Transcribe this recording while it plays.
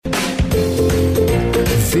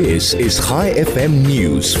This is ChaiFM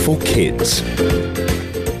News for Kids.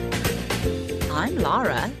 I'm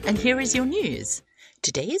Lara, and here is your news.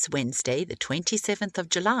 Today is Wednesday, the 27th of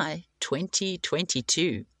July,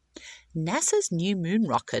 2022. NASA's new moon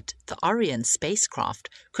rocket, the Orion spacecraft,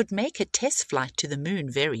 could make a test flight to the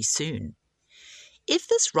moon very soon. If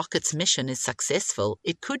this rocket's mission is successful,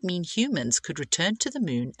 it could mean humans could return to the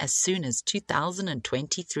moon as soon as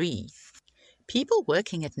 2023. People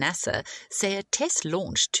working at NASA say a test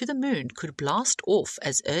launch to the moon could blast off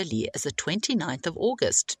as early as the 29th of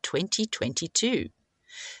August, 2022.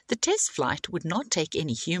 The test flight would not take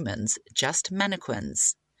any humans, just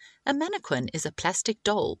mannequins. A mannequin is a plastic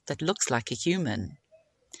doll that looks like a human.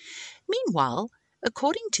 Meanwhile,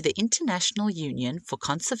 according to the International Union for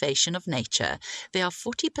Conservation of Nature, there are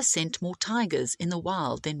 40% more tigers in the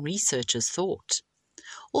wild than researchers thought.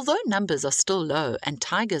 Although numbers are still low and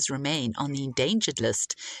tigers remain on the endangered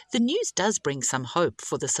list, the news does bring some hope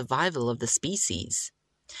for the survival of the species.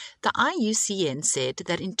 The IUCN said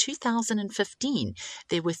that in 2015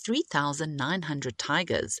 there were 3,900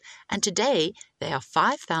 tigers, and today there are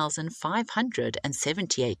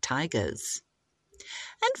 5,578 tigers.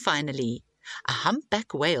 And finally, a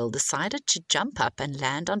humpback whale decided to jump up and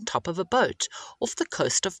land on top of a boat off the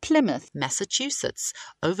coast of Plymouth, Massachusetts,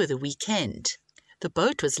 over the weekend. The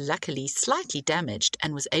boat was luckily slightly damaged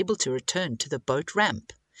and was able to return to the boat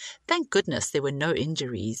ramp. Thank goodness there were no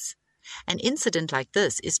injuries. An incident like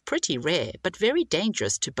this is pretty rare but very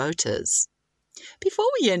dangerous to boaters. Before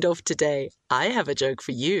we end off today, I have a joke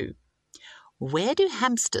for you. Where do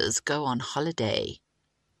hamsters go on holiday?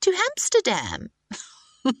 To Amsterdam.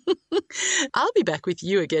 I'll be back with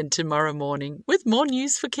you again tomorrow morning with more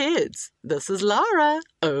news for kids. This is Lara,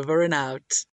 over and out.